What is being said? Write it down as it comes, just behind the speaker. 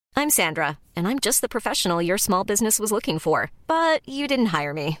I'm Sandra, and I'm just the professional your small business was looking for. But you didn't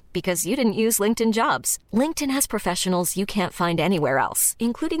hire me because you didn't use LinkedIn Jobs. LinkedIn has professionals you can't find anywhere else,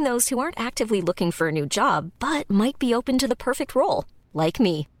 including those who aren't actively looking for a new job, but might be open to the perfect role, like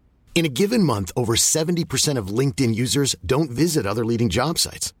me. In a given month, over 70% of LinkedIn users don't visit other leading job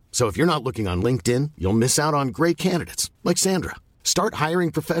sites. So if you're not looking on LinkedIn, you'll miss out on great candidates like Sandra. Start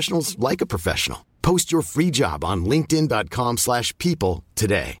hiring professionals like a professional. Post your free job on linkedin.com/people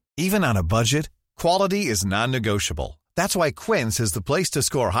today. Even on a budget, quality is non-negotiable. That's why Quince is the place to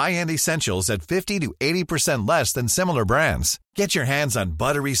score high-end essentials at 50 to 80% less than similar brands. Get your hands on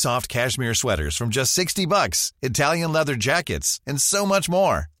buttery soft cashmere sweaters from just $60, Italian leather jackets, and so much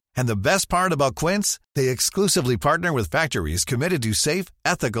more. And the best part about Quince, they exclusively partner with factories committed to safe,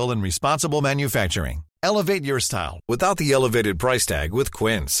 ethical, and responsible manufacturing. Elevate your style without the elevated price tag with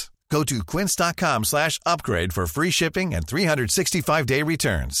Quince. Go to quince.com/upgrade for free shipping and 365-day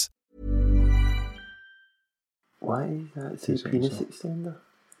returns. Why is that? It's a penis extender.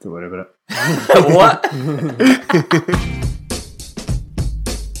 Don't worry about it. What?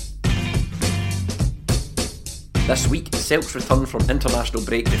 This week, Celts return from international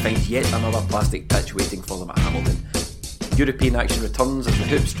break to find yet another plastic pitch waiting for them at Hamilton. European action returns as the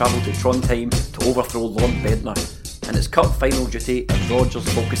Hoops travel to Trondheim to overthrow Lord Bednar, and it's cup final duty as Rodgers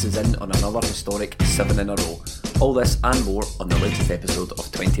focuses in on another historic 7 in a row. All this and more on the latest episode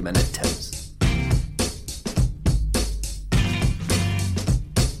of 20 Minute Tims.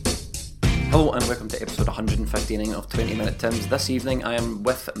 Hello and welcome to episode 159 of 20 Minute Tims. This evening I am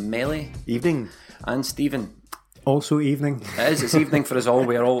with Melly. Evening. And Stephen. Also evening. It's evening for us all.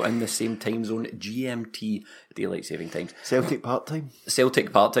 We're all in the same time zone, GMT, Daylight Saving Times. Celtic part-time.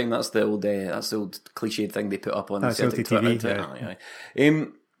 Celtic part-time, that's the old cliched thing they put up on Celtic TV, Twitter. Yeah.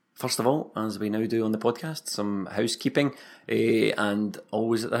 First of all, as we now do on the podcast, some housekeeping, and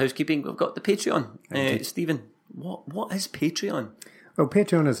always at the housekeeping, we've got the Patreon. Stephen, what is Patreon? Well,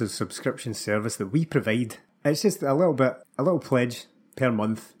 Patreon is a subscription service that we provide. It's just a little pledge per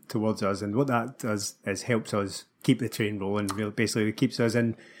month towards us, and what that does is helps us keep the train rolling. Basically, it keeps us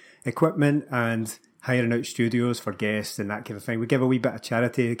in equipment and hiring out studios for guests and that kind of thing. We give a wee bit of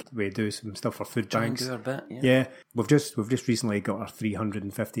charity. We do some stuff for food banks. Do our bit, yeah. We've just recently got our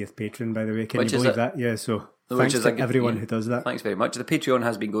 350th patron, by the way. Can you believe that? Yeah. So thanks to everyone who does that. Thanks very much. The Patreon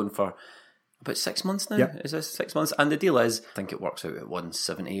has been going for about 6 months now. Yep. Is this 6 months? And the deal is, I think it works out at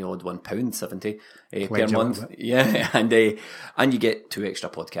 £1.70 odd, £1.70 per Pledge month. Yeah, and you get 2 extra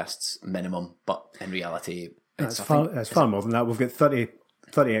podcasts minimum. But in reality, it's far more than that. We've got 30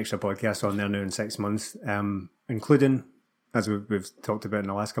 extra podcasts on there now in 6 months, including, as we've talked about in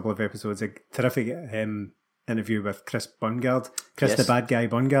the last couple of episodes, a terrific interview with Chris Bungard. Chris, the bad guy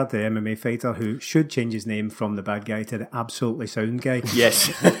Bungard, the MMA fighter who should change his name from the bad guy to the absolutely sound guy. Yes.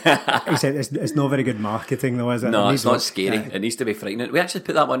 He said it's not very good marketing though, is it? No, it's not scary. It needs to be frightening. We actually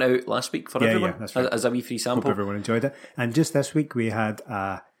put that one out last week for everyone, that's right. as a wee free sample. Hope everyone enjoyed it. And just this week we had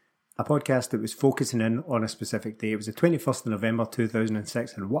a podcast that was focusing in on a specific day. It was the 21st of November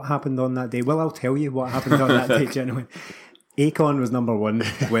 2006, and what happened on that day? Well, I'll tell you what happened on that day, genuinely. Akon was number one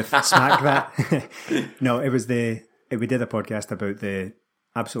with Smack That. No, we did a podcast about the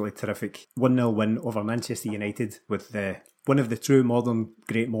absolutely terrific 1-0 win over Manchester United with one of the true modern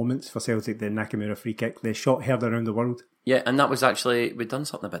great moments for Celtic, the Nakamura free kick, the shot heard around the world. Yeah, and that was actually, we'd done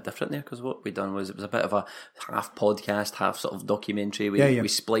something a bit different there, because what we'd done was, it was a bit of a half podcast, half sort of documentary. We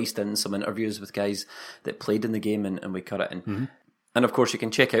spliced in some interviews with guys that played in the game, and we cut it in. Mm-hmm. And of course you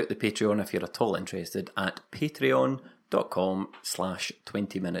can check out the Patreon if you're at all interested at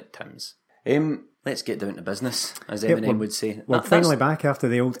patreon.com/20minutetims. Let's get down to business, as Eminem would say. We're finally back after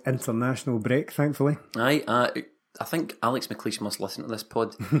the old international break, thankfully. I think Alex McLeish must listen to this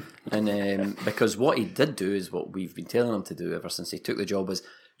pod, and because what he did do is what we've been telling him to do ever since he took the job, was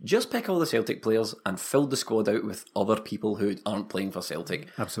just pick all the Celtic players and fill the squad out with other people who aren't playing for Celtic.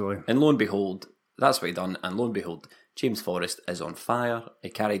 Absolutely. And lo and behold, that's what he done, and lo and behold, James Forrest is on fire. He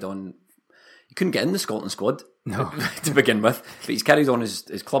carried on. He couldn't get in the Scotland squad to begin with, but he's carried on his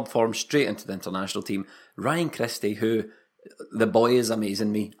club form straight into the international team. Ryan Christie, who, the boy is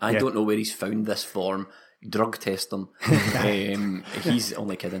amazing me. I don't know where he's found this form. Drug test him. He's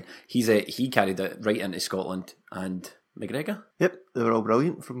only kidding. He carried it right into Scotland. And McGregor? Yep, they were all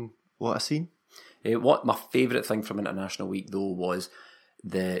brilliant from what I've seen. What my favourite thing from International Week though was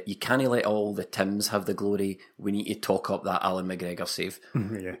you can't let all the Tims have the glory. We need to talk up that Alan McGregor save.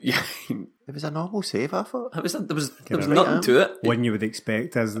 Yeah. It was a normal save, I thought. There was nothing to it. One you would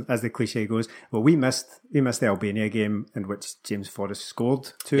expect, as the cliche goes. Well, we missed the Albania game in which James Forrest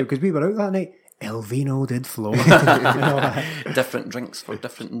scored too, because we were out that night. El Vino did flow. And all that. Different drinks for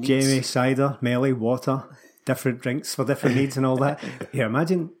different needs. Jamie, cider, Melly, water, different drinks for different needs and all that. Yeah,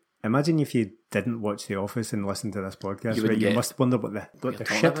 imagine if you didn't watch The Office and listen to this podcast. You must wonder what the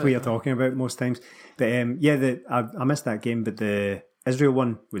shit we are talking about most times. But I missed that game, but the Israel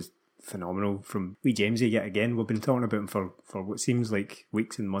one was phenomenal from wee Jamesy yet again. We've been talking about him for what seems like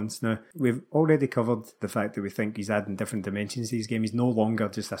weeks and months now. We've already covered the fact that we think he's adding different dimensions to his game. He's no longer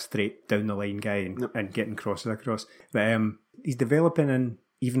just a straight down the line guy and getting crosses across. But he's developing in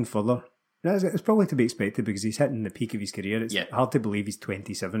even further. It's probably to be expected because he's hitting the peak of his career. It's hard to believe he's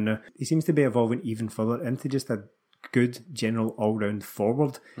 27 now. He seems to be evolving even further into just a good general all-round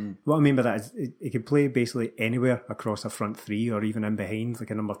forward. What I mean by that is he could play basically anywhere across a front three or even in behind,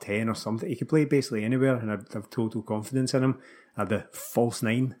 like a number 10 or something. He could play basically anywhere, and I have total confidence in him. The false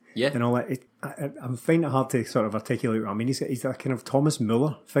nine and all that. I'm finding it hard to sort of articulate what I mean. He's a kind of Thomas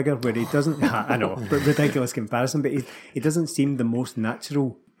Muller figure where he doesn't... I know, ridiculous comparison, but he doesn't seem the most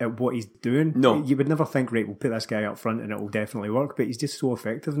natural at what he's doing. No. You would never think, right, we'll put this guy up front and it will definitely work, but he's just so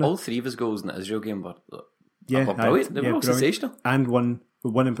effective now. All three of his goals in the Israel game were brilliant. They were all sensational. And one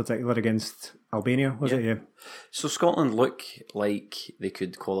in particular against Albania, was it? Yeah. So Scotland look like they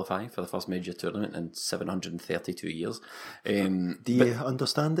could qualify for the first major tournament in 732 years. Do you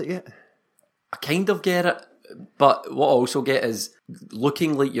understand it yet? I kind of get it, but what I also get is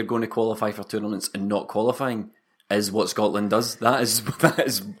looking like you're going to qualify for tournaments and not qualifying is what Scotland does. That is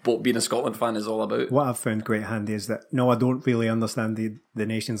what being a Scotland fan is all about. What I've found quite handy is that, no, I don't really understand the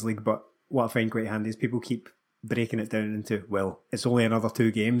Nations League, but what I find quite handy is people keep breaking it down into, well, it's only another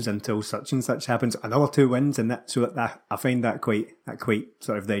 2 games until such and such happens, another 2 wins, and that I find that quite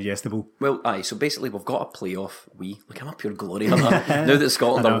sort of digestible. Well, aye, so basically we've got a playoff. Look, I'm a pure glory hunter. Now that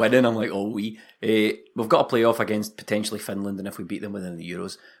Scotland are winning, I'm like, we've got a playoff against potentially Finland, and if we beat them within the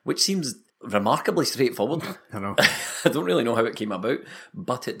Euros, which seems remarkably straightforward. I know. I don't really know how it came about,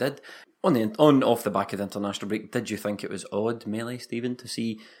 but it did. Off the back of the international break, did you think it was odd, Melly, Stephen, to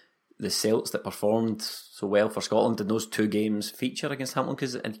see the Celts that performed so well for Scotland in those 2 games feature against Hamilton?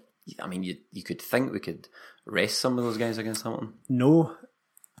 Because, I mean, you could think we could rest some of those guys against Hamilton. No,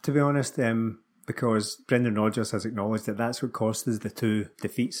 to be honest, because Brendan Rodgers has acknowledged that that's what cost us the 2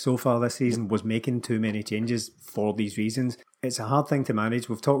 defeats so far this season, was making too many changes for these reasons. It's a hard thing to manage.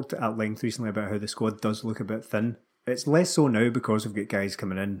 We've talked at length recently about how the squad does look a bit thin. It's less so now because we've got guys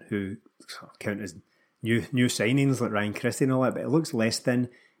coming in who count as new signings like Ryan Christie and all that, but it looks less thin.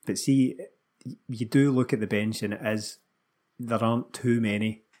 But see, you do look at the bench and there aren't too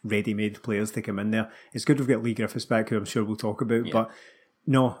many ready-made players to come in there. It's good we've got Lee Griffiths back, who I'm sure we'll talk about, but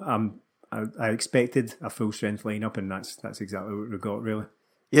no, I expected a full-strength lineup, and that's exactly what we got, really.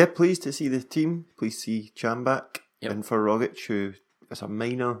 Yeah, pleased to see the team. Pleased to see Chan back. And for Rogic, who has a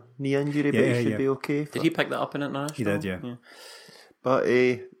minor knee injury, but he should be okay. Did he pick that up in international? He did, yeah. But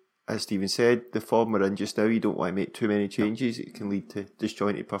as Stephen said, the form we're in just now, you don't want to make too many changes. It can lead to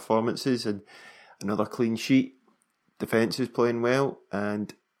disjointed performances, and another clean sheet. Defence is playing well,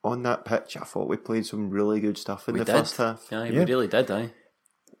 and on that pitch, I thought we played some really good stuff in the first half. Yeah, we really did, aye.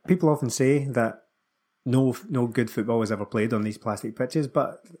 People often say that no good football is ever played on these plastic pitches,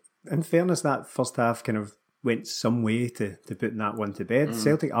 but in fairness, that first half kind of went some way to putting that one to bed.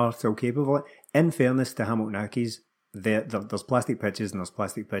 Celtic are still capable of it. In fairness to Hamilton Accies, there's plastic pitches and there's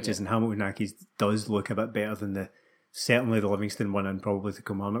plastic pitches, and Hamilton Accies does look a bit better than certainly the Livingston one and probably the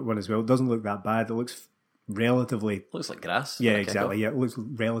Kilmarnock one as well. It doesn't look that bad. It looks relatively... Looks like grass. Yeah, exactly. Yeah, it looks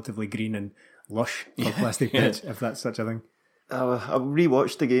relatively green and lush for a plastic pitch, if that's such a thing. I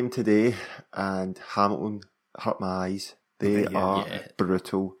rewatched the game today, and Hamilton hurt my eyes. They are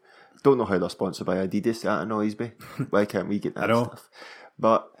brutal. Don't know how they're sponsored by Adidas. That annoys me. Why can't we get that stuff?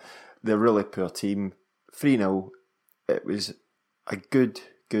 But they're a really poor team. 3-0. It was a good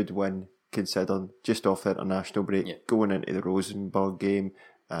win, considering just off the international break, going into the Rosenborg game,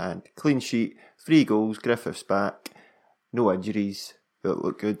 and clean sheet, 3 goals, Griffiths back, no injuries. That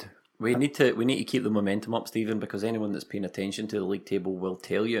look good. We need to keep the momentum up, Stephen, because anyone that's paying attention to the league table will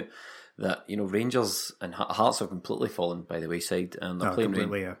tell you that, you know, Rangers and Hearts have completely fallen by the wayside, and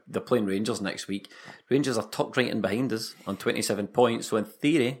they're playing Rangers next week. Rangers are tucked right in behind us on 27 points, so in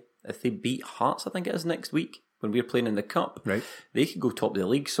theory, if they beat Hearts, I think it is next week, when we're playing in the Cup, they could go top of the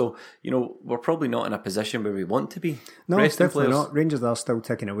league. So, you know, we're probably not in a position where we want to be. No, it's definitely not. Rangers are still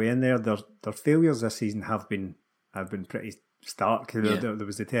ticking away in there. Their failures this season have been pretty stark. There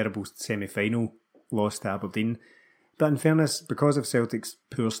was the terrible semi-final loss to Aberdeen. But in fairness, because of Celtic's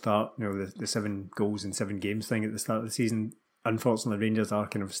poor start, you know, the 7 goals in 7 games thing at the start of the season, unfortunately Rangers are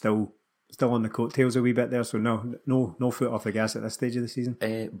kind of still on the coattails a wee bit there. So no foot off the gas at this stage of the season.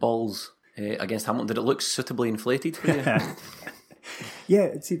 Balls. against Hamilton. Did it look suitably inflated for you?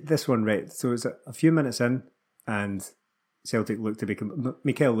 Yeah, see, this one, right. So it's a few minutes in, and Celtic looked to be...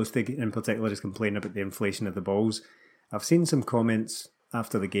 Mikael Lustig in particular is complaining about the inflation of the balls. I've seen some comments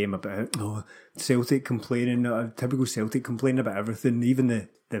after the game about Celtic complaining, typical Celtic complaining about everything, even the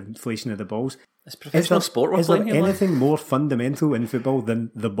inflation of the balls. It's professional sport we're playing here. Is there anything more fundamental in football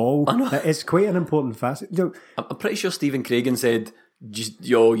than the ball? It's quite an important facet. I'm pretty sure Stephen Craigan said,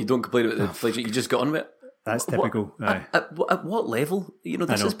 you don't complain about the inflation, you just got on with it. That's typical. At what level?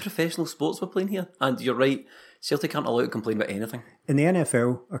 This is professional sports we're playing here. And you're right, Celtic aren't allowed to complain about anything. In the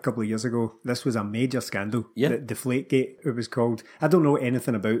NFL, a couple of years ago, this was a major scandal. Yeah. Deflategate, it was called. I don't know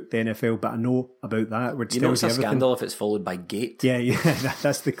anything about the NFL, but I know about that, which you tells know it's a everything. scandal if it's followed by gate. Yeah,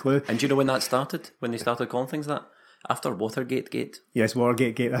 that's the clue. And do you know when that started? When they started calling things that? After Watergate Gate? Yes,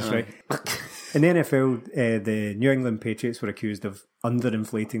 Watergate Gate, that's right. In the NFL, the New England Patriots were accused of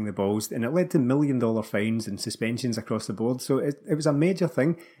underinflating the balls, and it led to $1 million fines and suspensions across the board. So it was a major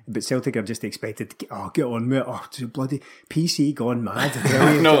thing, but Celtic are just expected to get on with it. Oh, it's bloody PC gone mad.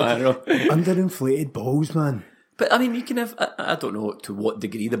 I know. Underinflated balls, man. But, I mean, you can have... I don't know to what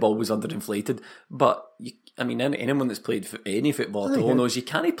degree the ball was underinflated, but, anyone that's played any football at all knows you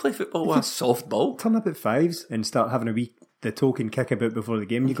can't play football with a soft ball. Turn up at fives and start having the token kick about before the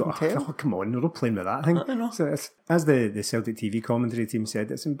game. You go, come on, they're not playing with that thing. I know. So as the Celtic TV commentary team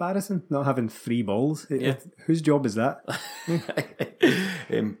said, it's embarrassing not having free balls. Whose job is that?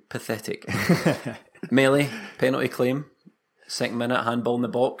 Pathetic. Melee, penalty claim, 2nd minute, handball in the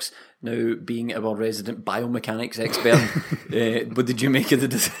box. Now, being our resident biomechanics expert, what did you make of the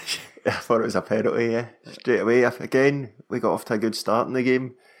decision? I thought it was a penalty, straight away. Again, we got off to a good start in the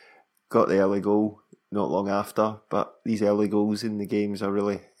game. Got the early goal not long after, but these early goals in the games are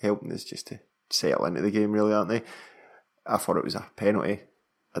really helping us just to settle into the game, really, aren't they? I thought it was a penalty.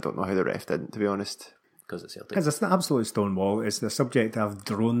 I don't know how the ref didn't, to be honest. Because it's Celtic. Because it's an absolute stonewall. It's the subject I've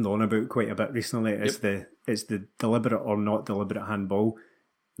droned on about quite a bit recently. It's the deliberate or not deliberate handball.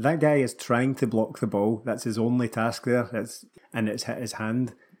 That guy is trying to block the ball. That's his only task there. It's hit his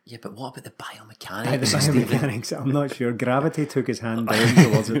hand. Yeah, but what about the biomechanics? The biomechanics, I'm not sure. Gravity took his hand down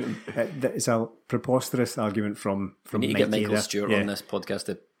towards it. It's a preposterous argument from we need to get Michael Stewart on this podcast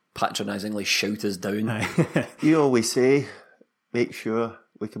to patronisingly shout us down. You always say, make sure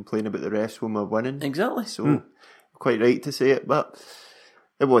we complain about the refs when we're winning. Exactly. So, quite right to say it, but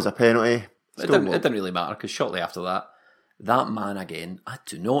it was a penalty. It didn't really matter, because shortly after that man again, I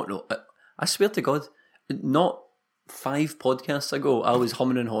do not know. I swear to God, not 5 podcasts ago, I was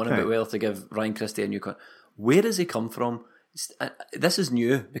humming and hawing about whether to give Ryan Christie a new contract. Where does he come from? This is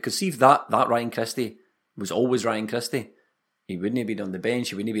new, because see if that Ryan Christie was always Ryan Christie, he wouldn't have been on the bench,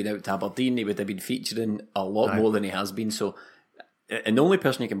 he wouldn't have been out to Aberdeen, he would have been featuring a lot more than he has been. So, and the only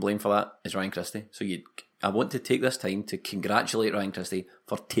person you can blame for that is Ryan Christie. So I want to take this time to congratulate Ryan Christie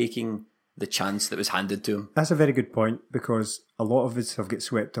for taking the chance that was handed to him. That's a very good point, because a lot of us have got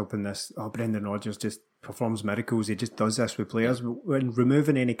swept up in this. Brendan Rodgers just performs miracles. He just does this with players. When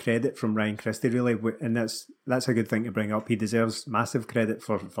removing any credit from Ryan Christie, really, and that's a good thing to bring up. He deserves massive credit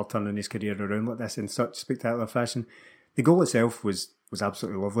for turning his career around like this in such spectacular fashion. The goal itself was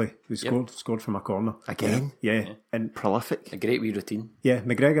absolutely lovely. He scored from a corner again. Yeah, and prolific. A great wee routine. Yeah,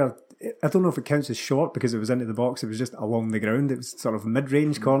 McGregor. I don't know if it counts as short because it was into the box. It was just along the ground. It was sort of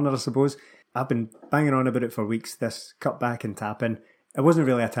mid-range corner, I suppose. I've been banging on about it for weeks. This cut back and tap in. It wasn't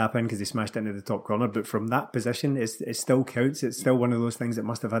really a tap in because he smashed it into the top corner, but from that position, it still counts. It's still one of those things that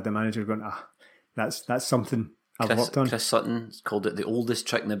must have had the manager going, that's something I've worked on. Chris Sutton called it the oldest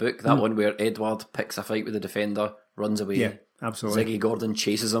trick in the book. That one where Edward picks a fight with the defender, runs away. Yeah, absolutely. Ziggy Gordon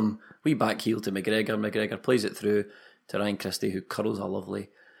chases him. We back heel to McGregor. McGregor plays it through to Ryan Christie, who curls a lovely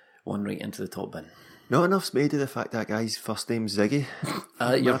one right into the top bin. Not enough's made of the fact that guy's first name's Ziggy.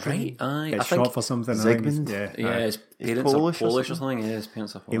 You're right. It's short for something. Zygmunt. His parents are Polish or something. Yeah, his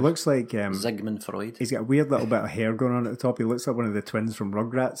parents are Polish. He looks like Sigmund Freud. He's got a weird little bit of hair going on at the top. He looks like one of the twins from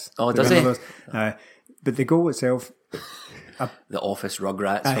Rugrats. Oh, does he? But the goal itself... the Office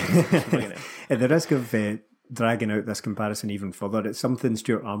Rugrats. At the risk of dragging out this comparison even further, it's something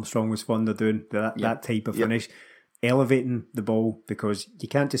Stuart Armstrong was fond of doing, that type of finish. Elevating the ball, because you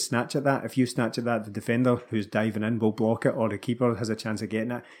can't just snatch at that. If you snatch at that, the defender who's diving in will block it, or the keeper has a chance of getting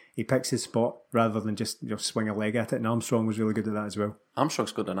it. He picks his spot rather than just swing a leg at it, and Armstrong was really good at that as well.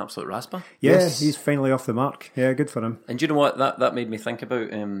 Armstrong's got an absolute rasper. Yes, he's finally off the mark. Yeah, good for him. And do you know what? That made me think about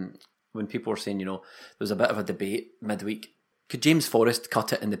when people were saying, there was a bit of a debate midweek. Could James Forrest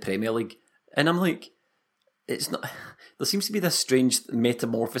cut it in the Premier League? And I'm like, it's not. There seems to be this strange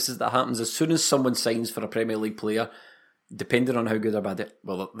metamorphosis that happens as soon as someone signs for a Premier League player. depending on how good or bad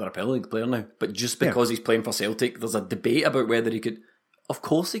they're a Premier League player now, but just because he's playing for Celtic, there's a debate about whether he could. Of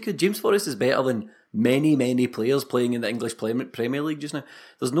course he could. James Forrest is better than many, many players playing in the English Premier League just now.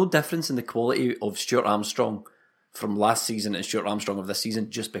 There's no difference in the quality of Stuart Armstrong from last season and Stuart Armstrong of this season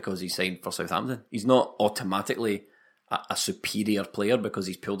just because he signed for Southampton. He's not automatically a superior player because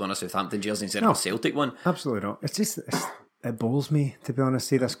he's pulled on a Southampton jersey instead of a Celtic one. Absolutely not. It bores me, to be honest,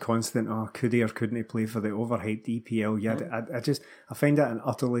 see this constant, could he or couldn't he play for the overhyped EPL? Yeah, I find that an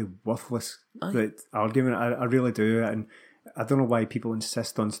utterly worthless argument. I really do. And I don't know why people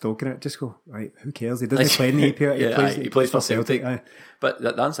insist on stoking it. Just go, right, who cares? He doesn't play in the EPL. He plays for Celtic. But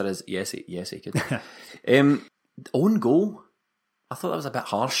the answer is yes, he could. Own goal? I thought that was a bit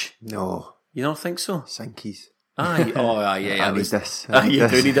harsh. No. You don't think so? Sinkies. Yeah. I need this. You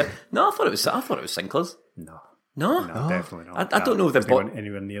do need it. No, I thought it was Sinclair's. No, definitely not. I don't know if they've got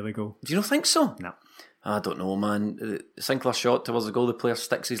anywhere near the goal. Do you not think so? No. I don't know, man. Sinclair shot towards the goal, the player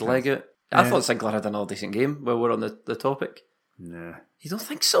sticks his leg out. I thought Sinclair had another decent game while we're on the topic. Nah. You don't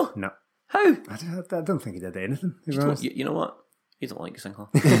think so? No. How? I don't think he did anything. You know what? You don't like Sinclair.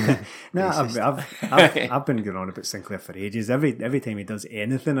 No, I've been going on about Sinclair for ages. Every time he does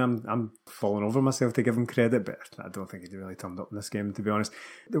anything, I'm falling over myself to give him credit, but I don't think he really turned up in this game, to be honest.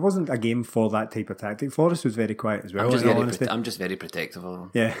 There wasn't a game for that type of tactic. Forrest was very quiet as well. I'm just very protective of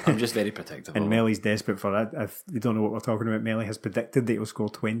him. Yeah. I'm just very protective and of him. Melly's desperate for that. If you don't know what we're talking about, Melly has predicted that he'll score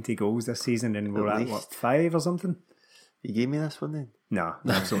 20 goals this season, and we're at, 5 or something? You gave me this one then? No,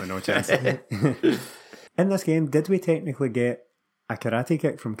 absolutely no chance. In this game, did we technically get a karate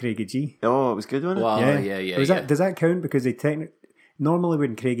kick from Craigie G? Oh, it was good, wasn't it? Wow, yeah. Does that count? Because normally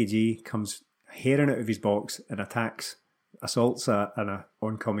when Craigie G comes herring out of his box and assaults an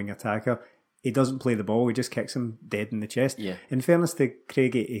oncoming attacker, he doesn't play the ball, he just kicks him dead in the chest. Yeah. In fairness to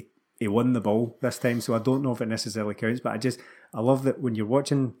Craigie, he won the ball this time, so I don't know if it necessarily counts, but I love that when you're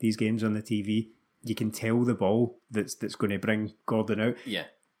watching these games on the TV, you can tell the ball that's going to bring Gordon out. Yeah.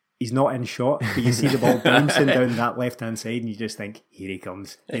 He's not in shot, but you see the ball bouncing down that left-hand side and you just think, here he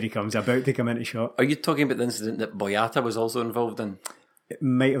comes, about to come into shot. Are you talking about the incident that Boyata was also involved in? It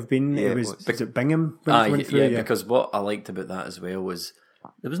might have been. Yeah, was it Bingham? Went through? Yeah, because what I liked about that as well was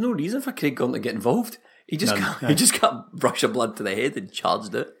there was no reason for Craig Gordon to get involved. He just got a rush of blood to the head and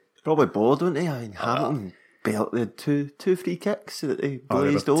charged it. Probably bored, wasn't he? I mean, Hamilton belted two free kicks that they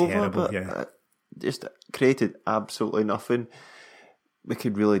blazed over, terrible, but just created absolutely nothing. We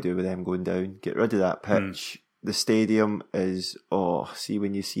could really do with them going down. Get rid of that pitch. The stadium is see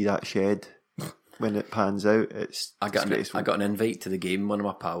when you see that shed when it pans out, it's I got an invite to the game. One of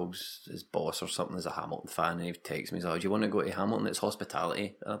my pals, his boss or something, is a Hamilton fan, and he texted me, he's like, "Do you want to go to Hamilton? It's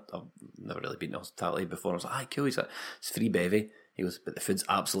hospitality." I've never really been to hospitality before. I was like, cool. He's like, it's free bevy. He goes, but the food's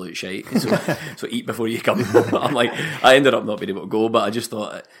absolute shite, so eat before you come. I'm like, I ended up not being able to go, but I just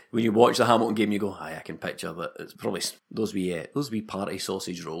thought when you watch the Hamilton game, you go, I can picture that it's probably those wee party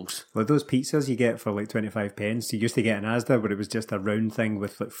sausage rolls. Like those pizzas you get for like 25 pence. You used to get in Asda, where it was just a round thing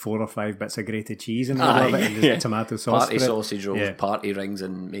with like 4 or 5 bits of grated cheese in it, and just tomato sauce. Party sausage rolls, party rings,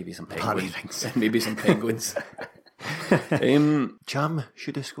 and maybe some penguins. Cham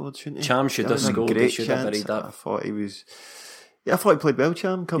should have scored, shouldn't he? Cham should have scored. He should have buried that. I thought he was. Yeah, I thought he played well,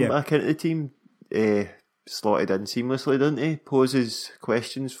 Cham. Come back into the team. Slotted in seamlessly, didn't he? Poses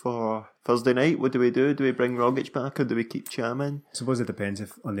questions for Thursday night. What do we do? Do we bring Rogic back or do we keep Cham in? I suppose it depends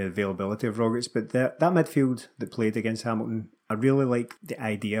on the availability of Rogic, but that midfield that played against Hamilton, I really like the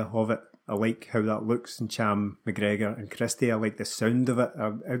idea of it. I like how that looks in Cham, McGregor and Christie. I like the sound of it.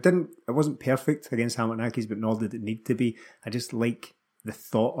 It wasn't perfect against Hamilton Accies, but nor did it need to be. I just like the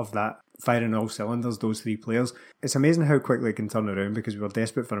thought of that firing all cylinders, those 3 players. It's amazing how quickly it can turn around because we were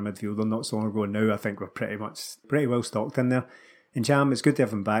desperate for a midfielder not so long ago. Now I think we're pretty well stocked in there. And Cham, it's good to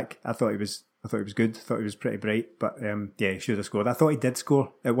have him back. I thought he was good. Thought he was pretty bright, but he should have scored. I thought he did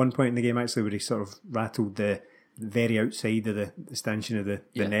score at one point in the game actually, where he sort of rattled the very outside of the stanchion of the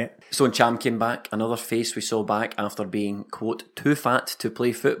net. So when Cham came back, another face we saw back after being, quote, too fat to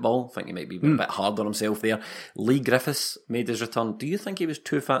play football. I think he might be a bit hard on himself there. Lee Griffiths made his return. Do you think he was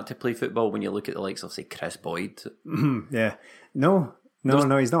too fat to play football when you look at the likes of, say, Chris Boyd? Yeah. No,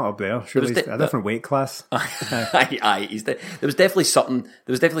 he's not up there. Surely he's a different weight class. There was definitely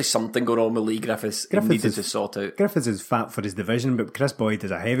something going on with Lee Griffiths. He needed to sort out. Griffiths is fat for his division, but Chris Boyd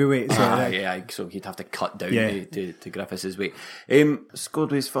is a heavyweight. So he'd have to cut down to Griffiths' weight. Scored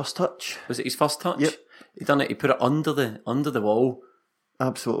with his first touch. Was it his first touch? Yep. He done it. He put it under the wall.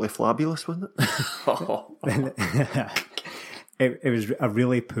 Absolutely flabulous, wasn't it? It was a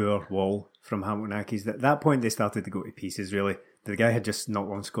really poor wall from Hamilton Accies. At that point, they started to go to pieces, really. The guy had just not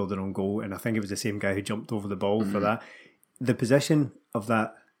long scored their own goal, and I think it was the same guy who jumped over the ball for that. the position of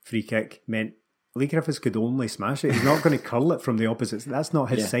that free kick meant Leigh Griffiths could only smash it. He's not going to curl it from the opposite. That's not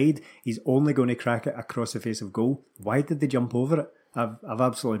his side. He's only going to crack it across the face of goal. Why did they jump over it? I've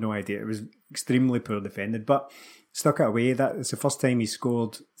absolutely no idea. It was extremely poor defended, but stuck it away. It's the first time he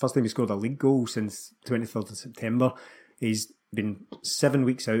scored a league goal since 23rd of September. He's been 7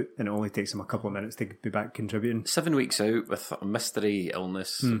 weeks out, and it only takes him a couple of minutes to be back contributing. 7 weeks out with a mystery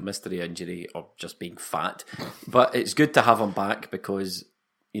illness, mystery injury, or just being fat. But it's good to have him back because,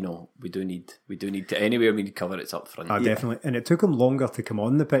 you know, we do need to, anywhere we need cover, it's up front. Definitely. And it took him longer to come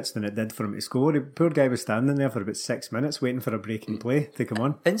on the pitch than it did for him to score. The poor guy was standing there for about 6 minutes waiting for a breaking play to come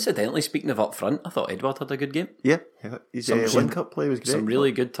on. Incidentally, speaking of up front, I thought Edward had a good game. Yeah. His link-up play was great. Some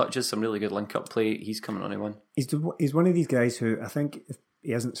really good touches, some really good link-up play. He's coming on to one. He's one of these guys who, I think, if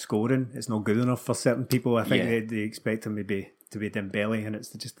he isn't scoring, it's not good enough for certain people. I think they expect him to be Dembele, and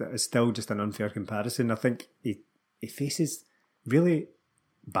it's still just an unfair comparison. I think he faces really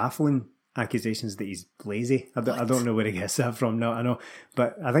baffling accusations that he's lazy. I don't know where he gets that from now. I know,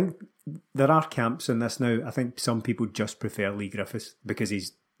 but I think there are camps in this now. I think some people just prefer Leigh Griffiths because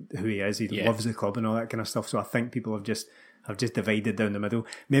he's who he is. He loves the club and all that kind of stuff. So I think people have just divided down the middle.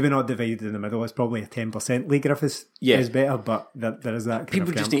 Maybe not divided in the middle. It's probably a 10%. Leigh Griffiths is better, but there is that kind people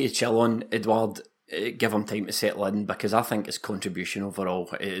of camp. Just need to chill on Edouard. Give him time to settle in because I think his contribution overall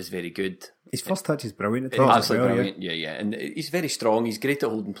is very good. His first touch is brilliant. Absolutely brilliant, yeah. And he's very strong. He's great at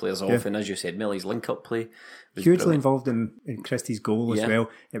holding players off. And as you said, Millie's link-up play was hugely brilliant. Involved in Christie's goal as well.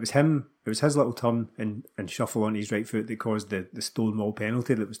 It was him. It was his little turn and shuffle on his right foot that caused the Stonewall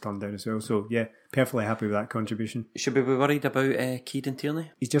penalty that was turned down as well. So yeah, perfectly happy with that contribution. Should we be worried about Kieran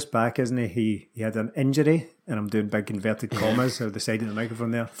Tierney? He's just back, isn't he? He had an injury, and I'm doing big inverted commas on the side of the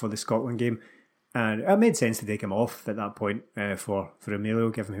microphone there for the Scotland game. And it made sense to take him off at that point for Emilio,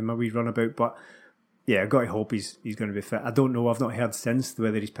 giving him a wee runabout. But yeah, I've got to hope he's going to be fit. I don't know. I've not heard since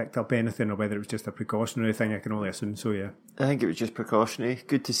whether he's picked up anything or whether it was just a precautionary thing. I can only assume so, yeah. I think it was just precautionary.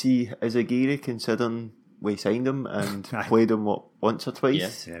 Good to see Izagiri considering we signed him and played him, once or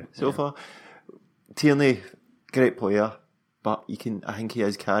twice so far. Tierney, great player, but I think he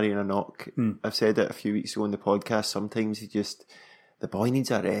is carrying a knock. I've said it a few weeks ago on the podcast. Sometimes the boy needs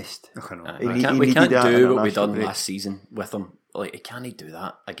a rest. We can't do what we done last season with him. Like, he can't do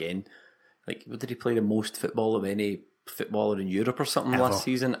that again. Like, what did he play the most football of any footballer in Europe or something last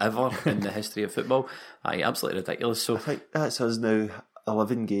season ever in the history of football? Absolutely ridiculous. So I think that's us now.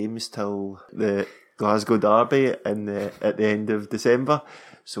 11 games till the Glasgow Derby at the end of December.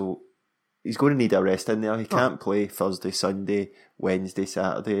 So he's going to need a rest in there. He can't play Thursday, Sunday, Wednesday,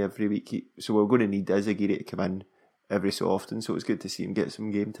 Saturday every week. So we're going to need Izagiri to come in every so often, so it's good to see him get some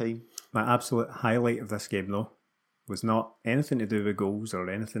game time. My absolute highlight of this game, though, was not anything to do with goals or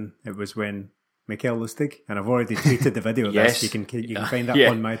anything. It was when Mikael Lustig, and I've already tweeted the video of this. You can find that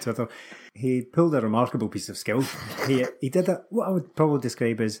on my Twitter. He pulled a remarkable piece of skill. He did what I would probably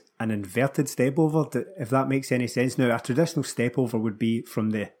describe as an inverted step over, if that makes any sense. Now, a traditional step over would be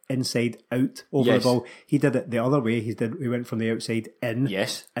from the inside out over the ball. He did it the other way. He went from the outside in,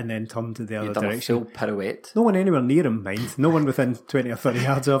 and then turned to the other direction. A full pirouette. No one anywhere near him, mind. No one within 20 or 30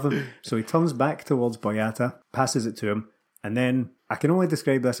 yards of him. So he turns back towards Boyata, passes it to him, and then I can only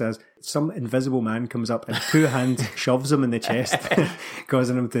describe this as some invisible man comes up and two hands shoves him in the chest,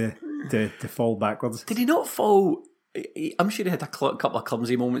 causing him to fall backwards. Did he not fall? I'm sure he had a couple of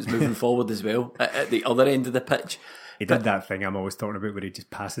clumsy moments moving forward as well at the other end of the pitch. He did that thing I'm always talking about where he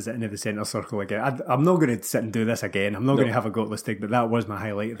just passes it into the centre circle again. I'm not going to sit and do this again. I'm not going to have a go at Lustig, but that was my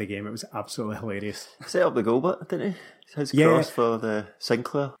highlight of the game. It was absolutely hilarious. Set up the goal bit, didn't he? His cross for the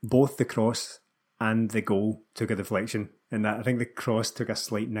Sinclair. Both the cross and the goal took a deflection. And that I think the cross took a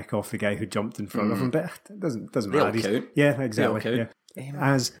slight nick off the guy who jumped in front of him, but it doesn't matter. Count. Yeah, exactly. Yeah.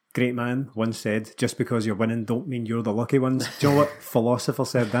 As great man once said, just because you're winning don't mean you're the lucky ones. Do you know what philosopher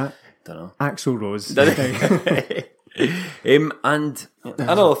said that? Don't know. Axl Rose. And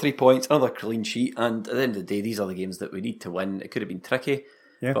another 3 points, another clean sheet, and at the end of the day, these are the games that we need to win. It could have been tricky,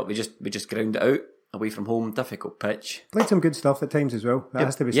 but we just ground it out. Away from home, difficult pitch. Played some good stuff at times as well. That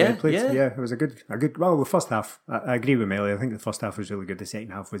has to be said. It was a good. Well, the first half, I agree with Melly. I think the first half was really good. The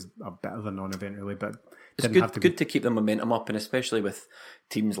second half was a bit of a non-event, really. But it's good to keep the momentum up, and especially with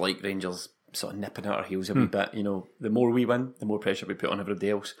teams like Rangers sort of nipping at our heels a wee bit. You know, the more we win, the more pressure we put on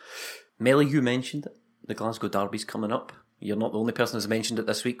everybody else. Melly, you mentioned it. The Glasgow Derby's coming up. You're not the only person who's mentioned it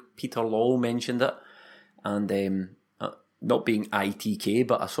this week. Peter Law mentioned it, and not being ITK,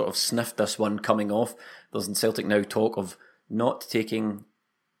 but I sort of sniffed this one coming off. There's in Celtic now talk of not taking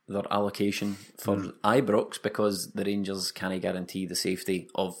their allocation for Ibrox because the Rangers can't guarantee the safety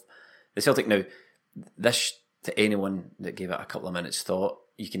of the Celtic. Now, this to anyone that gave it a couple of minutes thought,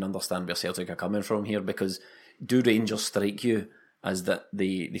 you can understand where Celtic are coming from here, because do Rangers strike you as that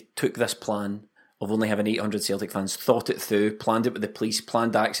they took this plan of only having 800 Celtic fans, thought it through, planned it with the police,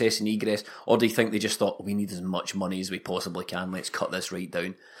 planned access and egress, or do you think they just thought, we need as much money as we possibly can, let's cut this right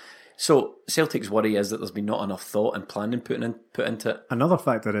down? So Celtic's worry is that there's been not enough thought and planning put into it. Another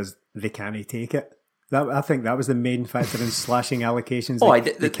factor is they can't take it. I think that was the main factor in slashing allocations.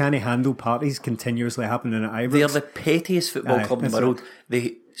 They can't handle parties continuously happening at Ibrox. They're the pettiest football club in the world.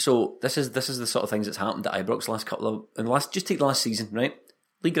 So this is the sort of things that's happened at Ibrox just take the last season, right?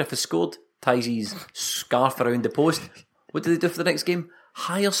 Lee Griffiths scored, ties his scarf around the post. What did they do for the next game?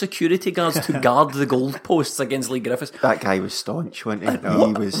 Hire security guards to guard the goal posts against Lee Griffiths. That guy was staunch, wasn't he?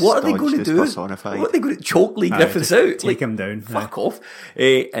 What are they going to do? Personified. What are they going to choke Lee Griffiths out? Take him down. Fuck off.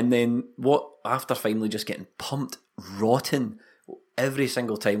 And then after finally just getting pumped rotten every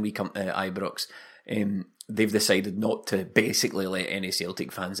single time we come to Ibrox, they've decided not to basically let any Celtic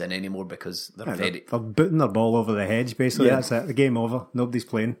fans in anymore because they're booting their ball over the hedge, basically. Yeah. That's it. The game over. Nobody's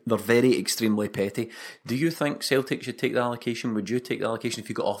playing. They're very extremely petty. Do you think Celtic should take the allocation? Would you take the allocation if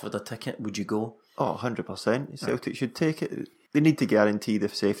you got offered a ticket? Would you go? Oh, 100%. Celtic should take it. They need to guarantee the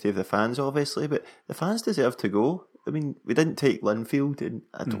safety of the fans, obviously, but the fans deserve to go. I mean, we didn't take Linfield, and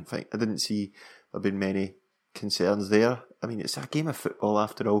I didn't see there been many concerns there. I mean, it's a game of football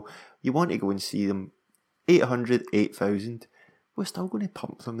after all. You want to go and see them. 800, 8,000. We're still going to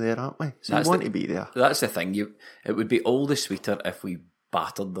pump them there, aren't we? So you want to be there. That's the thing. It would be all the sweeter if we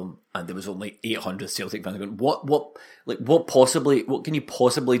battered them and there was only 800 Celtic fans going, what can you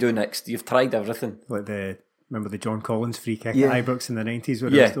possibly do next? You've tried everything. Like remember the John Collins free kick at Ibrox in the 90s where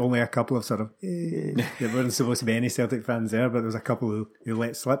there was only a couple of sort of there weren't supposed to be any Celtic fans there, but there was a couple who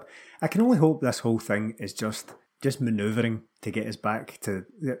let slip. I can only hope this whole thing is just manoeuvring to get us back to...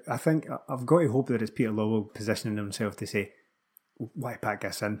 I think I've got to hope that it's Peter Lawwell positioning himself to say, why pack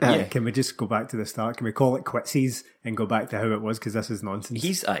this in? Can we just go back to the start? Can we call it quitsies and go back to how it was? Because this is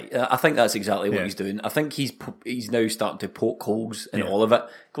nonsense. I think that's exactly what he's doing. I think he's now starting to poke holes in all of it.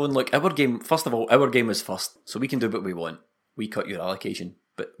 Going, look, our game was first, so we can do what we want. We cut your allocation.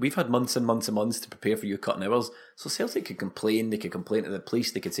 But we've had months and months and months to prepare for you cutting ours. So Celtic could complain, they could complain to the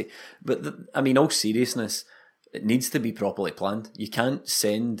police, they could say... But, all seriousness... It needs to be properly planned. You can't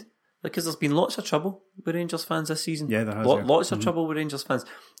send... Because there's been lots of trouble with Rangers fans this season. Yeah, there has. Lots of trouble with Rangers fans.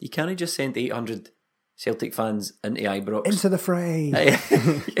 You can't just send 800 Celtic fans into Ibrox. Into the fray.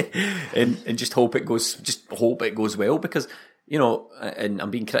 and just hope it goes well. Because, and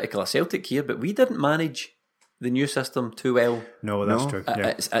I'm being critical of Celtic here, but we didn't manage the new system too well. No, that's true.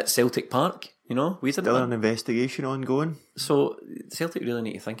 At Celtic Park. We didn't. Still an investigation ongoing. So Celtic really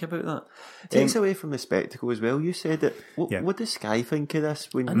need to think about that. It takes away from the spectacle as well. You said it. What does Sky think of this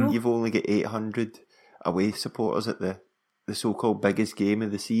when you've only got 800 away supporters at the so-called biggest game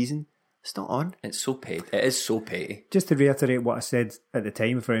of the season? It's not on. It's so petty. It is so petty. Just to reiterate what I said at the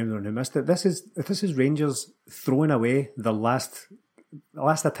time for anyone who missed it, this is Rangers throwing away the last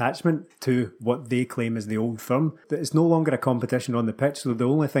attachment to what they claim is the Old Firm. That it's no longer a competition on the pitch, so the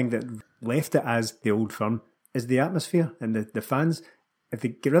only thing that left it as the Old Firm is the atmosphere and the fans. If they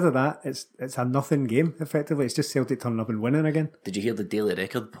get rid of that, it's a nothing game, effectively. It's just Celtic turning up and winning again. Did you hear the Daily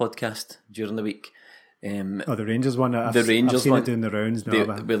Record podcast during the week? The Rangers one. I've seen it doing the rounds now.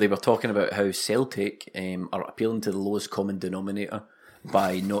 Where they were talking about how Celtic are appealing to the lowest common denominator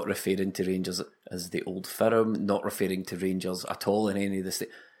by not referring to Rangers as the Old Firm, not referring to Rangers at all in any of this.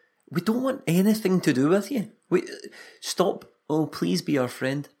 We don't want anything to do with you. Stop. Oh, please be our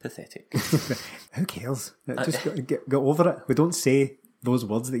friend. Pathetic. Who cares? Just get over it. We don't say those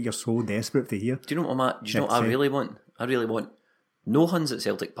words that you're so desperate to hear. Do you know what, Matt? Do you know what I really want? I really want no Huns at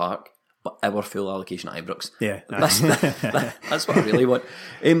Celtic Park, but our full allocation at Ibrox. Yeah. That's what I really want.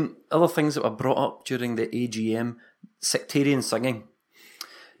 Other things that were brought up during the AGM, sectarian singing.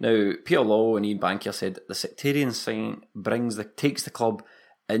 Now, Peter Law and Ian Bankier said the sectarian singing takes the club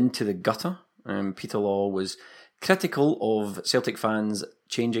into the gutter. Peter Law was critical of Celtic fans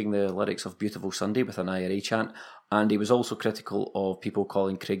changing the lyrics of Beautiful Sunday with an IRA chant, and he was also critical of people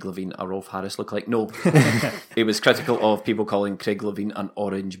calling Craig Levein a Rolf Harris lookalike. No, he was critical of people calling Craig Levein an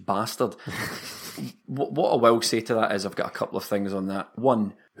orange bastard. What I will say to that is I've got a couple of things on that.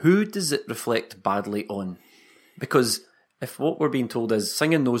 One, who does it reflect badly on? Because if what we're being told is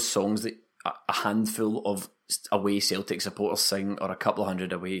singing those songs that a handful of away Celtic supporters sing, or a couple of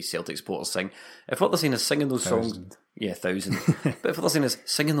hundred away Celtic supporters sing, if what they're saying is singing those songs, 1,000. But if what they're saying is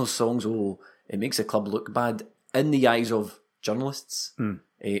singing those songs, it makes the club look bad in the eyes of journalists,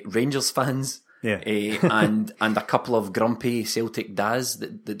 Rangers fans, and a couple of grumpy Celtic dads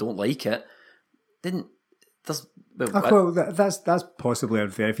that don't like it, then that's possibly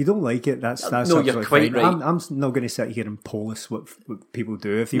unfair. If you don't like it, that's no, you're quite fine. right. I'm not going to sit here and police what people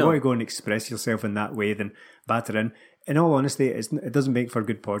do. If you want to go and express yourself in that way, then batter in. In all honesty, it doesn't make for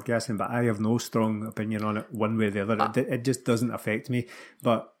good podcasting, but I have no strong opinion on it one way or the other. It just doesn't affect me.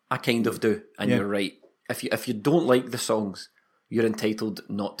 But I kind of do, and you're right. If you don't like the songs, you're entitled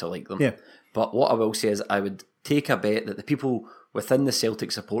not to like them. Yeah. But what I will say is I would take a bet that the people within the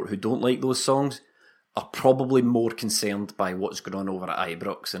Celtic support who don't like those songs are probably more concerned by what's going on over at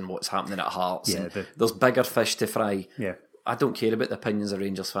Ibrox and what's happening at Hearts. Yeah, there's bigger fish to fry. Yeah. I don't care about the opinions of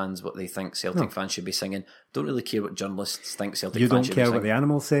Rangers fans, what they think Celtic fans should be singing. Don't really care what journalists think Celtic fans should be singing. You don't care what the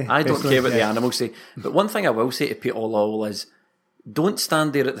animals say? I don't care what the animals say. But one thing I will say to Peter Lawwell is, don't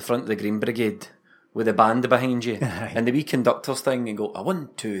stand there at the front of the Green Brigade with a band behind you and the wee conductor's thing and go, 1,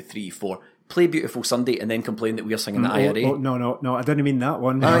 2, 3, 4, play Beautiful Sunday, and then complain that we're singing the IRA. No, I didn't mean that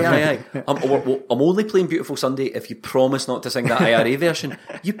one. Aye. I'm only playing Beautiful Sunday if you promise not to sing that IRA version.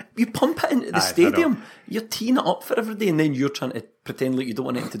 You pump it into the stadium, you're teeing it up for everybody, and then you're trying to pretend like you don't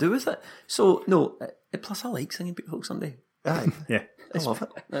want anything to do with it. So, no, plus I like singing Beautiful Sunday. Aye. Yeah. I love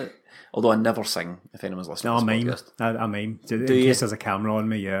it. Although I never sing, if anyone's listening to this podcast. I mime. In case there's a camera on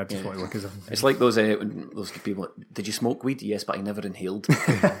me, I just want to look as if... It's like those people, did you smoke weed? Yes, but I never inhaled.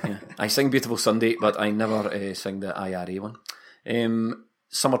 I sing Beautiful Sunday, but I never sing the IRA one.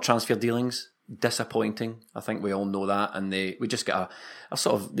 Summer transfer dealings, disappointing. I think we all know that. And we just get a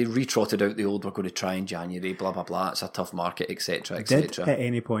sort of, they retrotted out the old, we're going to try in January, blah, blah, blah. It's a tough market, etc., etc. Did at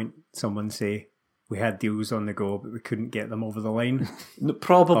any point someone say, we had deals on the go, but we couldn't get them over the line? No,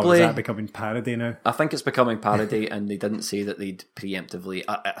 probably. Or is that becoming parody now? I think it's becoming parody, and they didn't say that they'd preemptively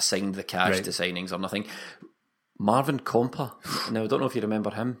assigned the cash to signings or nothing. Marvin Comper. Now, I don't know if you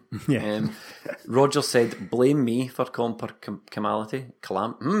remember him. Yeah. Roger said, blame me for Comper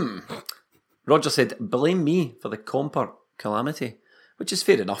Roger said, blame me for the Comper calamity, which is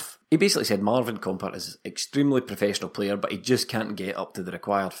fair enough. He basically said Marvin Comper is an extremely professional player, but he just can't get up to the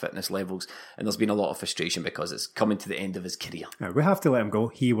required fitness levels, and there's been a lot of frustration because it's coming to the end of his career. Now, we have to let him go.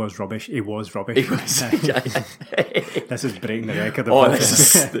 He was rubbish. He was rubbish. This is breaking the record.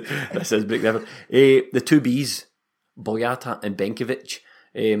 This is breaking the record. The two Bs, Boyata and Benkovic.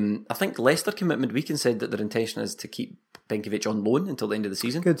 I think Leicester Commitment Weekend said that their intention is to keep Benkovic on loan until the end of the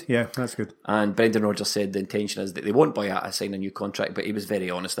season. Good, yeah, that's good. And Brendan Rodgers said the intention is that they want Boyata to sign a new contract, but he was very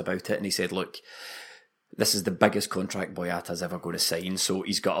honest about it, and he said, look, this is the biggest contract Boyata's ever going to sign, so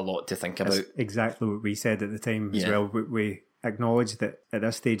he's got a lot to think about. That's exactly what we said at the time as well. We acknowledged that at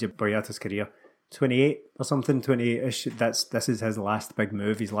this stage of Boyata's career, 28 or something, 28-ish, this is his last big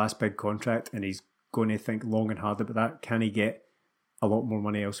move, his last big contract, and he's going to think long and hard about that. Can he get a lot more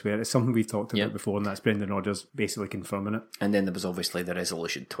money elsewhere? It's something we've talked about before, and that's Brendan Rodgers basically confirming it. And then there was obviously the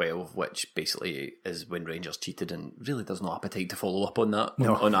Resolution 12, which basically is when Rangers cheated, and really there's no appetite to follow up on that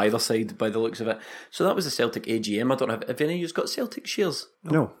on either side by the looks of it. So that was the Celtic AGM. I don't know if any of you's got Celtic shares.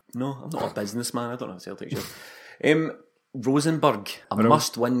 No, I'm not a businessman. I don't have Celtic shares. Rosenborg,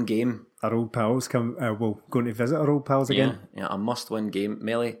 must-win game. Our old pals going to visit our old pals again. Yeah, a must-win game.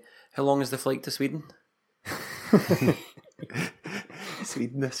 Melly, how long is the flight to Sweden?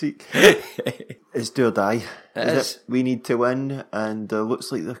 Sweden this week. It's do or die. It is. We need to win, and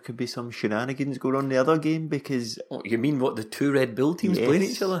looks like there could be some shenanigans going on in the other game because... Oh, you mean what, the two Red Bull teams playing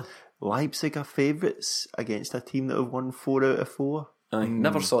each other? Leipzig are favourites against a team that have won 4 out of 4. I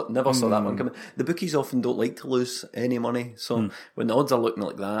never saw that one coming. The bookies often don't like to lose any money, so when the odds are looking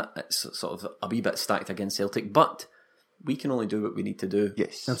like that, it's sort of a wee bit stacked against Celtic, but we can only do what we need to do.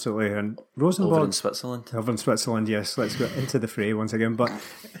 Yes, absolutely. And Rosenborg over in Switzerland. Yes, let's go into the fray once again. But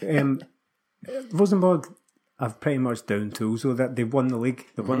Rosenborg have pretty much down tools, so that they've won the league.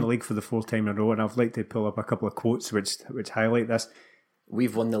 They've won the league for the 4th time in a row, and I'd like to pull up a couple of quotes which highlight this.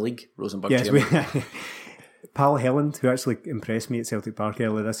 We've won the league, Rosenborg. Yes, Pal Helland, who actually impressed me at Celtic Park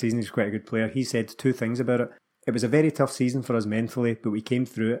earlier this season, he's quite a good player. He said 2 things about it. It was a very tough season for us mentally, but we came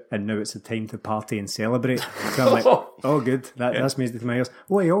through it, and now it's the time to party and celebrate. So I'm like, oh, good. That's music to my ears.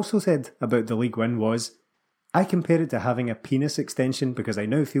 What he also said about the league win was, I compare it to having a penis extension because I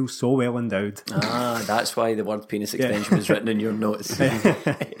now feel so well endowed. That's why the word penis extension was written in your notes.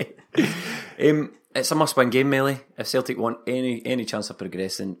 It's a must-win game, Melly. If Celtic want any chance of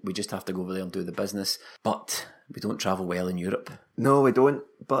progressing, we just have to go over there and do the business. But we don't travel well in Europe. No, we don't.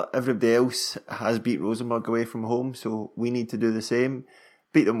 But everybody else has beat Rosenborg away from home, so we need to do the same.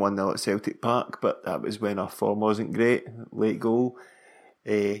 Beat them 1-0 at Celtic Park, but that was when our form wasn't great. Late goal.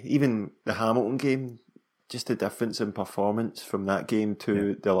 Even the Hamilton game, just the difference in performance from that game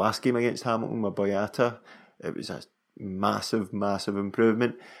to the last game against Hamilton with Boyata, it was a massive, massive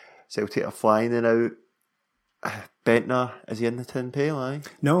improvement. Celtic are flying in out. Bentner, is he in the tin pail, aye?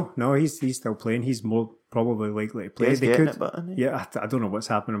 No, he's still playing. He's more probably likely to play. He's getting it, but isn't he? Yeah, I don't know what's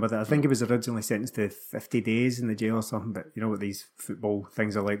happening with it. I think he was originally sentenced to 50 days in the jail or something, but you know what these football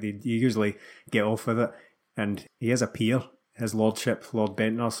things are like. You usually get off with it. And he has a peer, his lordship, Lord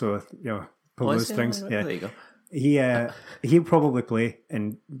Bentner, so, pull those strings. Yeah. There you go. He'll probably play,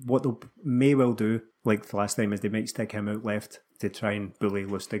 and what they may well do, like the last time, is they might stick him out left to try and bully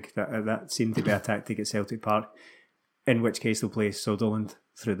Lustig. That seemed to be a tactic at Celtic Park, in which case they'll play Sutherland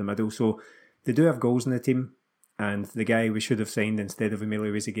through the middle. So they do have goals in the team, and the guy we should have signed instead of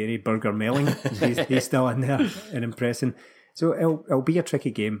Emilio Ezagiri, Burger Melling, he's still in there and impressing. So it'll be a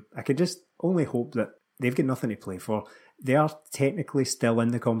tricky game. I could just only hope that they've got nothing to play for. They are technically still in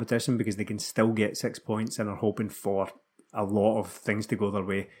the competition because they can still get 6 points and are hoping for a lot of things to go their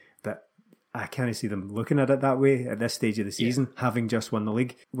way. But I can't see them looking at it that way at this stage of the season, having just won the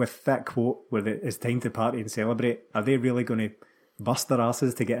league. With that quote where it's time to party and celebrate, are they really going to bust their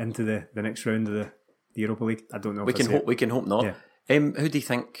asses to get into the next round of the Europa League? I don't know. We can hope not. Yeah. Who do you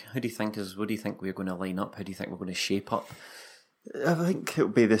think we're going to line up? How do you think we're going to shape up? I think it'll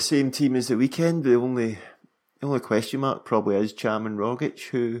be the same team as the weekend. The only question mark probably is Chaman Rogic,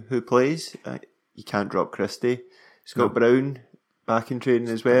 who plays. You can't drop Christie. Scott Brown back in training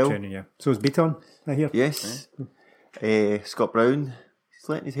as well. So is Beaton, I hear. Yes. Scott Brown, he's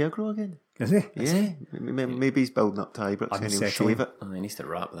letting his hair grow again. Is he? Yeah. Maybe he's building up to Ibrox and he'll shave it. He needs to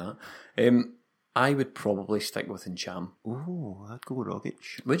wrap that. I would probably stick with Ncham. Oh, I'd go with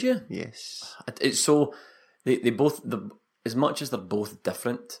Rogic. Would you? Yes. It's so they both as much as they're both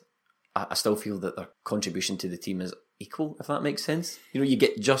different, I still feel that their contribution to the team is equal, if that makes sense. You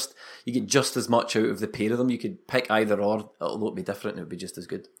get just as much out of the pair of them. You could pick either or, although it'd be different, it would be just as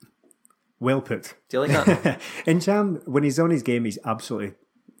good. Well put. Do you like that? Ncham, when he's on his game, he's absolutely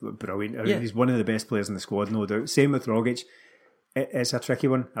brilliant. I mean, he's one of the best players in the squad, no doubt. Same with Rogic. It's a tricky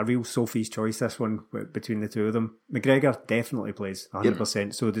one, a real Sophie's choice, this one, between the two of them. McGregor definitely plays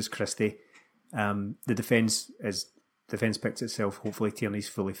 100%, so does Christie. The defence picks itself. Hopefully Tierney's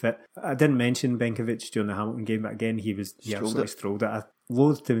fully fit. I didn't mention Benkovic during the Hamilton game, but again, he absolutely strolled it. I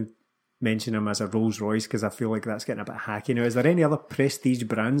loathe to mention him as a Rolls Royce because I feel like that's getting a bit hacky now. Is there any other prestige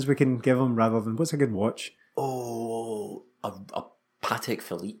brands we can give him rather than, what's a good watch? Oh, a Patek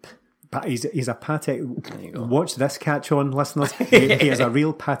Philippe. He's a Patek. Watch this catch on, listeners. He is a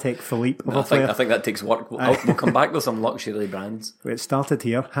real Patek Philippe of a player. I think that takes work. We'll come back with some luxury brands. It started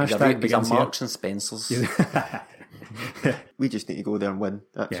here. He's a Marks and Spencer's. We just need to go there and win.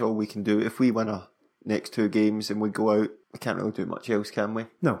 That's all we can do. If we win our next two games and we go out, we can't really do much else, can we?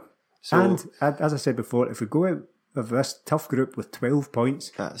 No. So, and as I said before, if we go out of this tough group with 12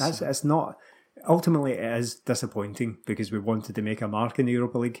 points, it's not. Ultimately, it is disappointing because we wanted to make a mark in the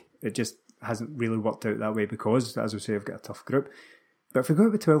Europa League. It just hasn't really worked out that way because, as we say, we've got a tough group. But if we go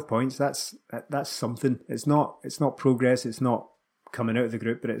out with 12 points, that's something. It's not progress. It's not coming out of the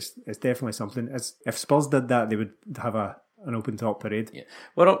group, but it's definitely something. If Spurs did that, they would have an open top parade. Yeah.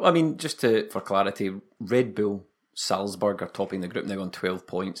 Well, I mean, just for clarity, Red Bull, Salzburg are topping the group now on 12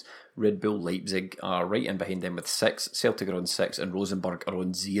 points. Red Bull, Leipzig are right in behind them with 6. Celtic are on 6 and Rosenborg are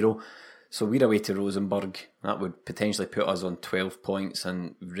on 0. So we're away to Rosenborg. That would potentially put us on 12 points,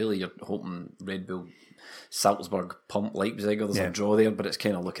 and really you're hoping Red Bull, Salzburg pump Leipzig, or there's a draw there, but it's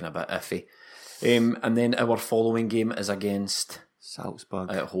kind of looking a bit iffy. And then our following game is against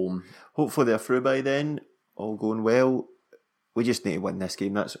Salzburg at home. Hopefully they're through by then, all going well. We just need to win this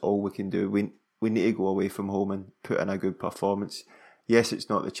game. That's all we can do. We need to go away from home and put in a good performance. Yes, it's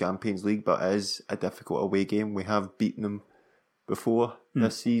not the Champions League, but it is a difficult away game. We have beaten them before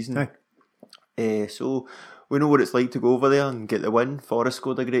this season. Aye. So we know what it's like to go over there and get the win. Forrest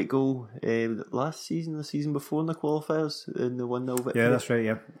scored a great goal last season, the season before in the qualifiers, in the 1-0 victory. Yeah, that's right,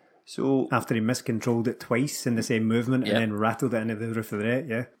 yeah. So after he miscontrolled it twice in the same movement and then rattled it into the roof of the net,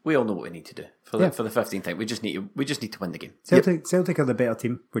 yeah. We all know what we need to do for the 15th time. We just need to win the game. Celtic are the better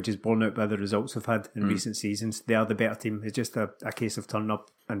team, which is borne out by the results we've had in recent seasons. They are the better team. It's just a case of turning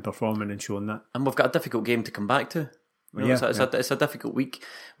up and performing and showing that. And we've got a difficult game to come back to. It's a difficult week.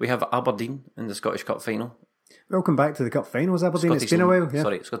 We have Aberdeen in the Scottish Cup final. Welcome back to the Cup finals, Aberdeen. It's been a while. Yeah.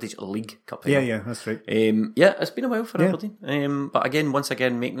 Sorry, Scottish League Cup final. Yeah, that's right. It's been a while for Aberdeen. But once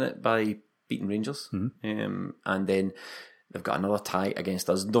again, making it by beating Rangers. And then they've got another tie against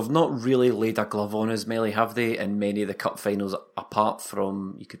us. They've not really laid a glove on us, Melly, have they, in many of the Cup finals, apart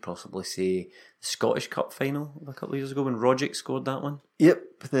from, you could possibly say, the Scottish Cup final a couple of years ago when Rogic scored that one. Yep,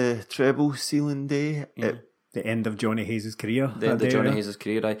 the treble sealing day. Yeah. The end of Johnny Hayes' career. Hayes'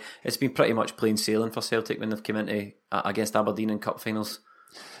 career. It's been pretty much plain sailing for Celtic when they've come into against Aberdeen in cup finals.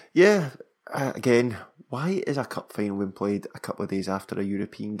 Yeah, Again, why is a cup final being played a couple of days after a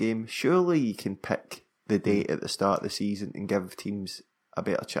European game? Surely you can pick the date at the start of the season and give teams a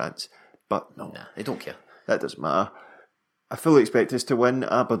better chance. But no, they don't care. That doesn't matter. I fully expect us to win.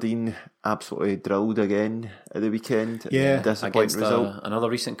 Aberdeen absolutely drilled again at the weekend. Yeah, against another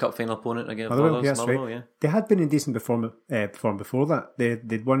recent cup final opponent again. Right. Yeah. They had been in decent form before that.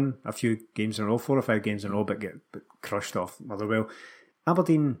 They'd won a few games in a row, 4 or 5 games in a row, but get crushed off Motherwell.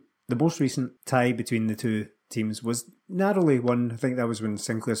 Aberdeen, the most recent tie between the two teams was narrowly won. I think that was when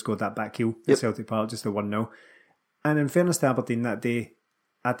Sinclair scored that back heel at Celtic Park, just a 1-0. And in fairness to Aberdeen that day,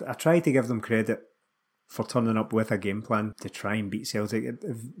 I tried to give them credit for turning up with a game plan to try and beat Celtic. It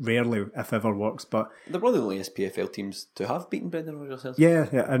rarely, if ever, works. But they're one of the only SPFL teams to have beaten Brendan Rodgers. Celtic. Yeah,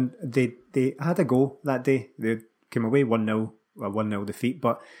 and they had a go that day. They came away 1-0, a 1-0 defeat,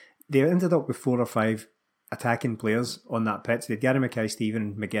 but they ended up with 4 or 5 attacking players on that pitch. They had Gary Mackay,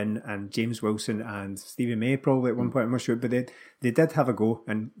 Stephen McGinn and James Wilson and Stevie May probably at one point, I'm not sure, but they did have a go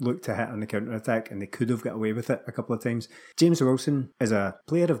and looked to hit on the counter-attack, and they could have got away with it a couple of times. James Wilson is a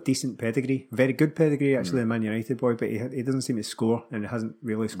player of decent pedigree, very good pedigree actually, a Man United boy, but he doesn't seem to score and hasn't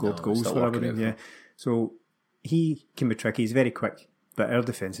really scored goals for Aberdeen. Yeah, so he can be tricky. He's very quick. But our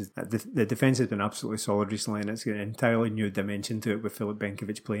defence the defence has been absolutely solid recently, and it's got an entirely new dimension to it with Filip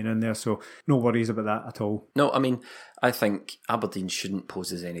Benkovic playing in there. So no worries about that at all. No, I mean, I think Aberdeen shouldn't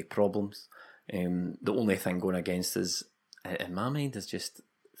pose us any problems. The only thing going against us, in my mind, is just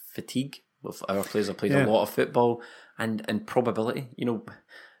fatigue. Our players have played a lot of football, and probability. You know,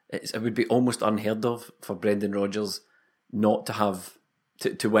 it would be almost unheard of for Brendan Rodgers not to have.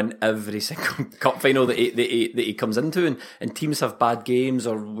 To win every single cup final that he comes into, and teams have bad games,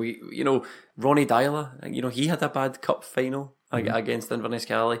 or Ronnie Dyler, he had a bad cup final against Inverness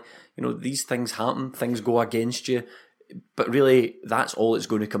Cali. These things happen, things go against you, but really that's all it's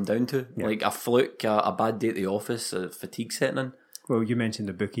going to come down to, like a fluke, a bad day at the office, a fatigue setting in. Well, you mentioned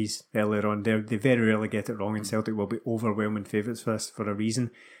the bookies earlier on. They very rarely get it wrong, and Celtic will be overwhelming favourites for this for a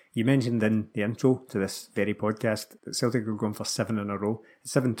reason. You mentioned in the intro to this very podcast that Celtic are going for 7 in a row.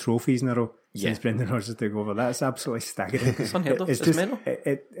 7 trophies in a row since Brendan Rodgers took over. That's absolutely staggering. It's unheard of.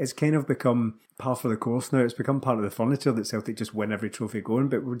 It's kind of become par for the course now. It's become part of the furniture that Celtic just win every trophy going.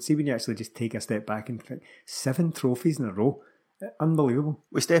 But we'd see when you actually just take a step back and think, 7 trophies in a row. Unbelievable.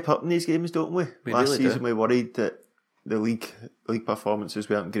 We step up in these games, don't we? Last really season we worried that the league performances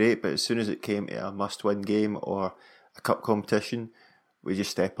weren't great, but as soon as it came to a must-win game or a cup competition, we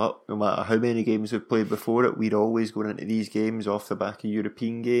just step up. No matter how many games we've played before it, we're always going into these games off the back of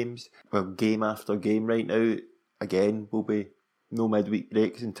European games. Well, game after game right now, again, will be no midweek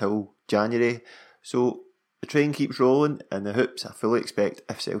breaks until January. So the train keeps rolling, and the Hoops, I fully expect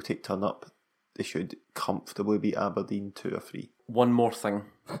if Celtic turn up, they should comfortably beat Aberdeen 2 or 3. One more thing,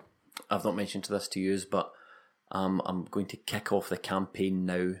 I've not mentioned this to you, but I'm going to kick off the campaign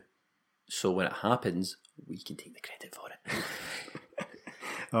now, so when it happens, we can take the credit for it.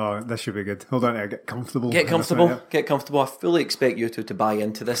 Oh, this should be good. Hold on, get comfortable. Get comfortable. I fully expect you to buy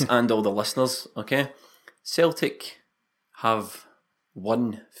into this and all the listeners, okay? Celtic have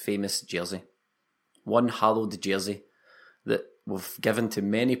one famous jersey, one hallowed jersey that we've given to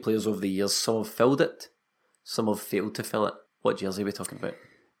many players over the years. Some have filled it, some have failed to fill it. What jersey are we talking about?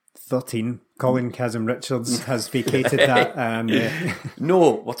 13. Colin Kazim-Richards has vacated that.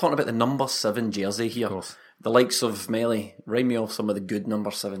 No, we're talking about the number 7 jersey here. Of course. The likes of Melly. Remind me of some of the good number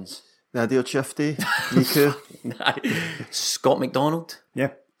 7s. Nadir Chifty, Niku. Scott McDonald.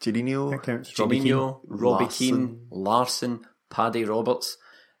 Yeah. Juninho, Robbie Keane, Larson, Paddy Roberts.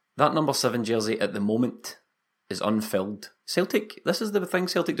 That number 7 jersey at the moment is unfilled. Celtic, this is the thing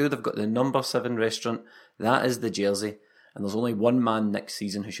Celtic do. They've got the number 7 restaurant. That is the jersey. And there's only one man next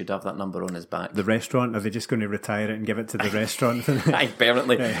season who should have that number on his back. The restaurant? Are they just going to retire it and give it to the restaurant?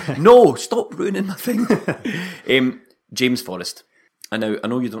 Apparently. No, stop ruining my thing. James Forrest. I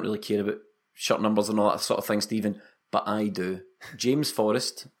know you don't really care about shirt numbers and all that sort of thing, Stephen, but I do. James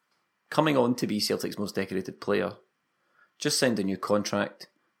Forrest, coming on to be Celtic's most decorated player, just signed a new contract.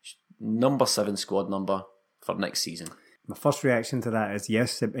 Number 7 squad number for next season. My first reaction to that is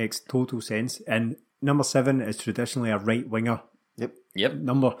yes, it makes total sense. And number 7 is traditionally a right winger. Yep.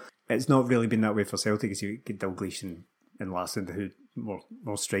 Number. It's not really been that way for Celtic, as you get Dalglish and Larsson, who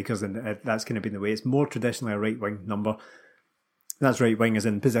more strikers, and that's kind of been the way. It's more traditionally a right wing number. That's right wing is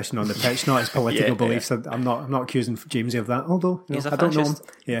in position on the pitch, not his political beliefs. I'm not accusing Jamesy of that, although I don't know him.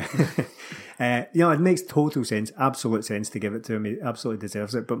 Yeah. It makes total sense, absolute sense to give it to him. He absolutely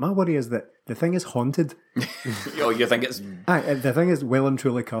deserves it. But my worry is that the thing is haunted. You think it's... The thing is well and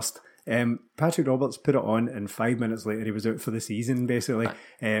truly cursed. Patrick Roberts put it on and 5 minutes later he was out for the season, basically.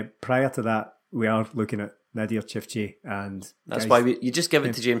 Prior to that, we are looking at Nadir Chifchi, and that's why you just give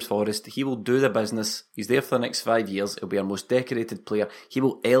it to James Forrest. He will do the business. He's there for the next 5 years. He'll be our most decorated player. He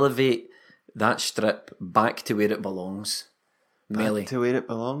will elevate that strip back to where it belongs. Back to where it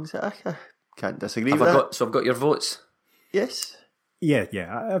belongs. I can't disagree with that. So I've got your votes. Yes. Yeah.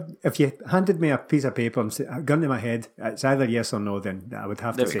 If you handed me a piece of paper and a gun to my head, it's either yes or no, then I would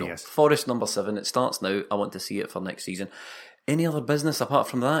have to say yes. Forrest number 7. It starts now. I want to see it for next season. Any other business apart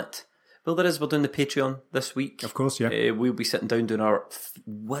from that? Well, there is. We're doing the Patreon this week. Of course, yeah. We'll be sitting down doing our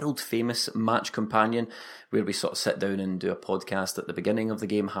world-famous match companion, where we sort of sit down and do a podcast at the beginning of the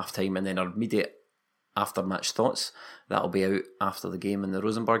game, half-time, and then our immediate after-match thoughts. That'll be out after the game in the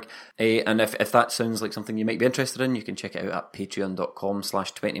Rosenborg. And if that sounds like something you might be interested in, you can check it out at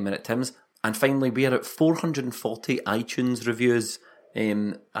patreon.com/20minutetims. And finally, we are at 440 iTunes reviews.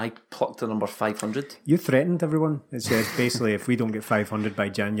 I plucked the number 500. You threatened everyone. It said basically if we don't get 500 by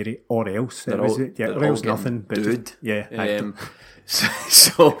January or else, or else nothing. But dude,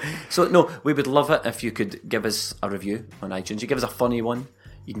 so no, we would love it if you could give us a review on iTunes. You give us a funny one.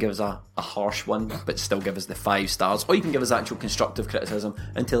 You can give us a harsh one, but still give us the 5 stars. Or you can give us actual constructive criticism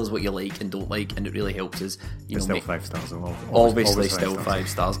and tell us what you like and don't like, and it really helps us. Still 5 stars. Obviously, still 5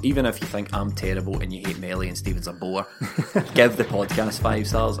 stars. Even if you think I'm terrible and you hate Melly and Steven's a bore, give the podcast 5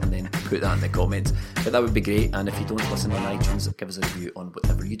 stars and then put that in the comments. But that would be great. And if you don't listen on iTunes, give us a review on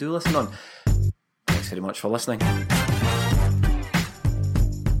whatever you do listen on. Thanks very much for listening.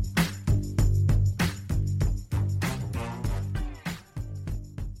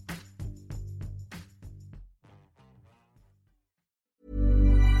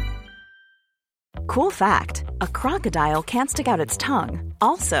 Cool fact, a crocodile can't stick out its tongue.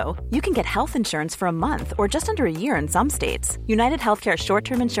 Also, you can get health insurance for a month or just under a year in some states. United Healthcare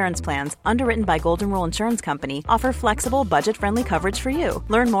short-term insurance plans, underwritten by Golden Rule Insurance Company, offer flexible, budget-friendly coverage for you.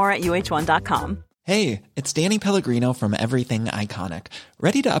 Learn more at UH1.com. Hey, it's Danny Pellegrino from Everything Iconic.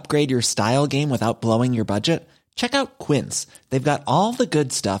 Ready to upgrade your style game without blowing your budget? Check out Quince. They've got all the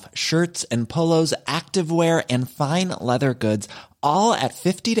good stuff, shirts and polos, activewear, and fine leather goods, all at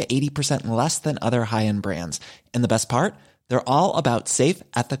 50 to 80% less than other high-end brands. And the best part? They're all about safe,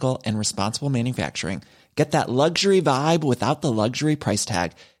 ethical, and responsible manufacturing. Get that luxury vibe without the luxury price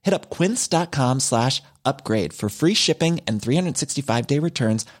tag. Hit up quince.com/upgrade for free shipping and 365-day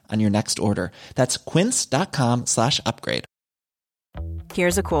returns on your next order. That's quince.com/upgrade.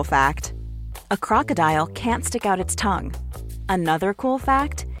 Here's a cool fact. A crocodile can't stick out its tongue. Another cool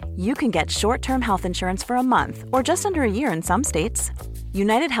fact, you can get short-term health insurance for a month or just under a year in some states.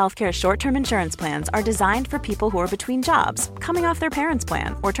 United Healthcare short-term insurance plans are designed for people who are between jobs, coming off their parents'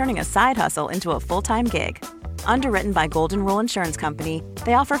 plan, or turning a side hustle into a full-time gig. Underwritten by Golden Rule Insurance Company,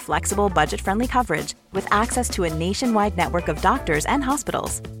 they offer flexible, budget-friendly coverage with access to a nationwide network of doctors and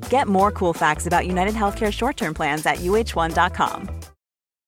hospitals. Get more cool facts about United Healthcare short-term plans at UH1.com.